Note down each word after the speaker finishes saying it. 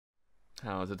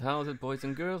How's it boys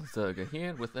and girls, Zerger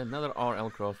here with another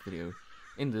RLCraft video.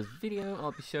 In this video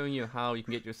I'll be showing you how you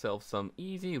can get yourself some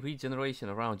easy regeneration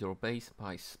around your base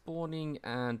by spawning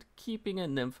and keeping a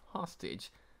nymph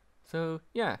hostage. So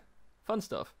yeah, fun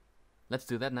stuff. Let's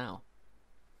do that now.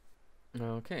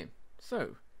 Okay,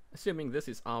 so assuming this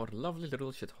is our lovely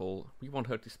little shithole, we want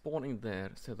her to spawn in there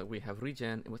so that we have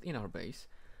regen within our base.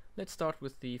 Let's start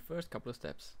with the first couple of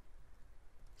steps.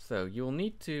 So you'll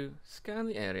need to scan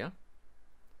the area.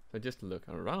 So just look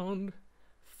around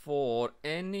for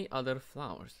any other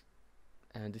flowers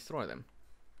and destroy them.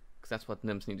 Because that's what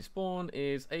nymphs need to spawn,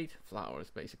 is 8 flowers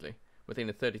basically within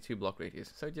a 32 block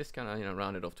radius. So just kind of,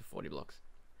 round it off to 40 blocks.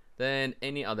 Then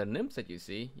any other nymphs that you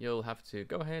see, you'll have to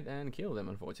go ahead and kill them,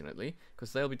 unfortunately,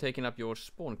 because they'll be taking up your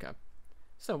spawn cap.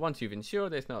 So once you've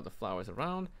ensured there's no other flowers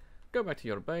around, go back to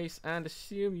your base and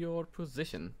assume your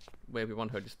position where we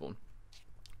want her to spawn.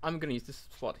 I'm going to use this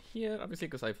spot here, obviously,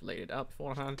 because I've laid it out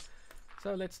beforehand.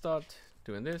 So let's start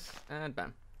doing this, and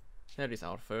bam. There is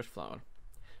our first flower.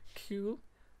 Cool.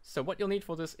 So what you'll need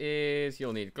for this is,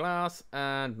 you'll need glass,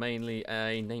 and mainly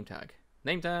a name tag.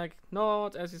 Name tag,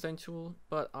 not as essential,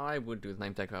 but I would do the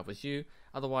name tag if I was you.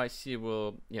 Otherwise, she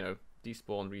will,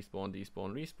 despawn, respawn,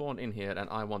 despawn, respawn in here, and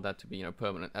I want that to be,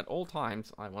 permanent. At all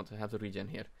times, I want to have the regen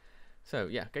here. So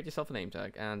yeah, get yourself a name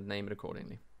tag, and name it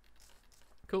accordingly.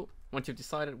 Cool. Once you've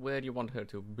decided where you want her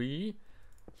to be,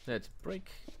 let's break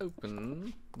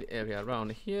open the area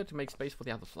around here to make space for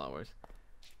the other flowers.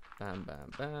 Bam,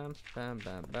 bam, bam, bam,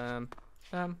 bam, bam,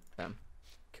 bam, bam.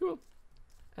 Cool.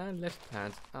 And let's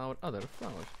plant our other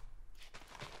flowers.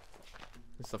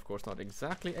 This is of course not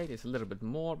exactly 8, it's a little bit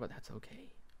more, but that's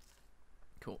okay.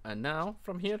 Cool. And now,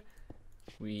 from here,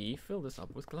 we fill this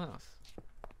up with glass.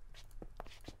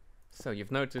 So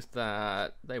you've noticed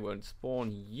that they won't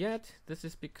spawn yet. This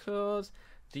is because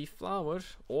the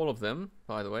flowers, all of them,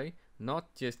 by the way,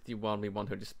 not just the one we want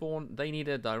her to spawn, they need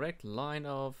a direct line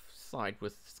of sight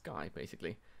with sky,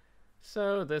 basically.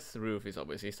 So this roof is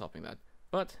obviously stopping that.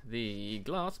 But the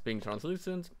glass being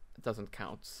translucent doesn't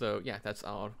count. So yeah, that's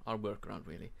our workaround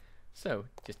really. So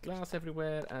just glass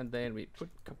everywhere, and then we put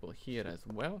a couple here as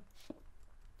well.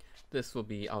 This will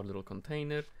be our little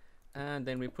container. And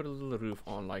then we put a little roof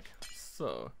on like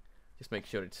so. Just make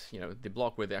sure it's, the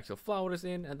block where the actual flower is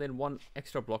in, and then one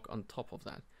extra block on top of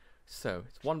that. So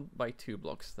it's 1 by 2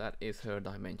 blocks. That is her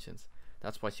dimensions.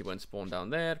 That's why she won't spawn down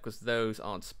there, because those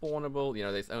aren't spawnable.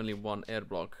 There's only one air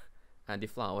block, and the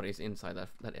flower is inside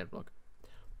that air block.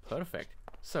 Perfect.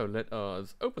 So let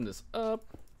us open this up.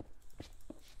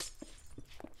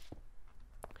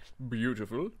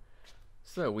 Beautiful.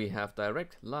 So we have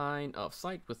direct line of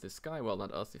sight with the sky, well,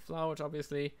 not us, the flowers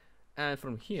obviously, and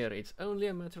from here it's only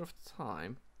a matter of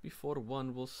time before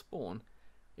one will spawn.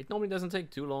 It normally doesn't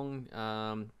take too long.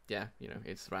 Yeah,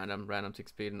 it's random tick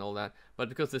speed and all that, but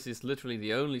because this is literally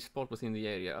the only spot within the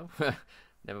area,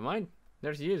 never mind,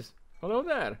 there she is. Hello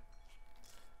there.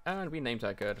 And we name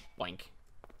tag her boink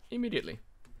immediately.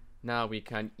 Now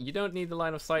you don't need the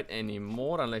line of sight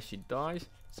anymore unless she dies,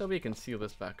 so we can seal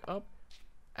this back up.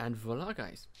 And voila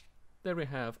guys, there we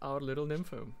have our little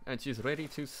nympho, and she's ready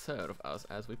to serve us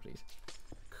as we please.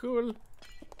 Cool,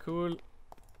 cool,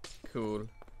 cool,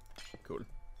 cool.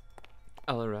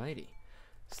 Alrighty,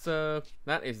 so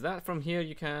that is that. From here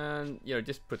you can,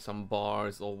 just put some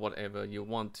bars or whatever you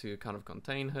want to kind of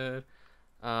contain her.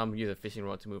 Use a fishing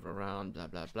rod to move her around, blah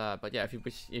blah blah. But yeah, if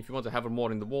you want to have her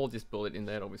more in the wall, just build it in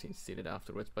there, obviously, and seal it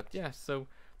afterwards. But yeah, so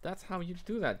that's how you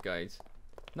do that, guys.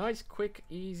 Nice, quick,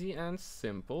 easy, and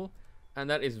simple. And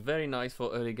that is very nice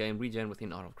for early game regen within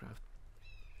RLCraft.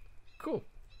 Cool.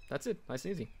 That's it. Nice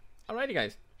and easy. Alrighty,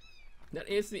 guys. That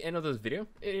is the end of this video.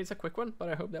 It is a quick one, but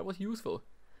I hope that was useful.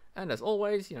 And as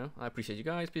always, I appreciate you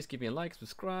guys. Please give me a like,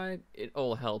 subscribe. It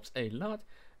all helps a lot.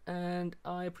 And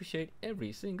I appreciate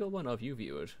every single one of you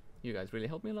viewers. You guys really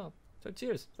help me a lot. So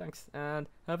cheers, thanks, and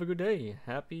have a good day.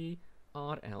 Happy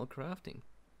RL crafting.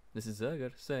 This is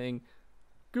Zerger saying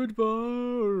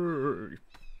goodbye.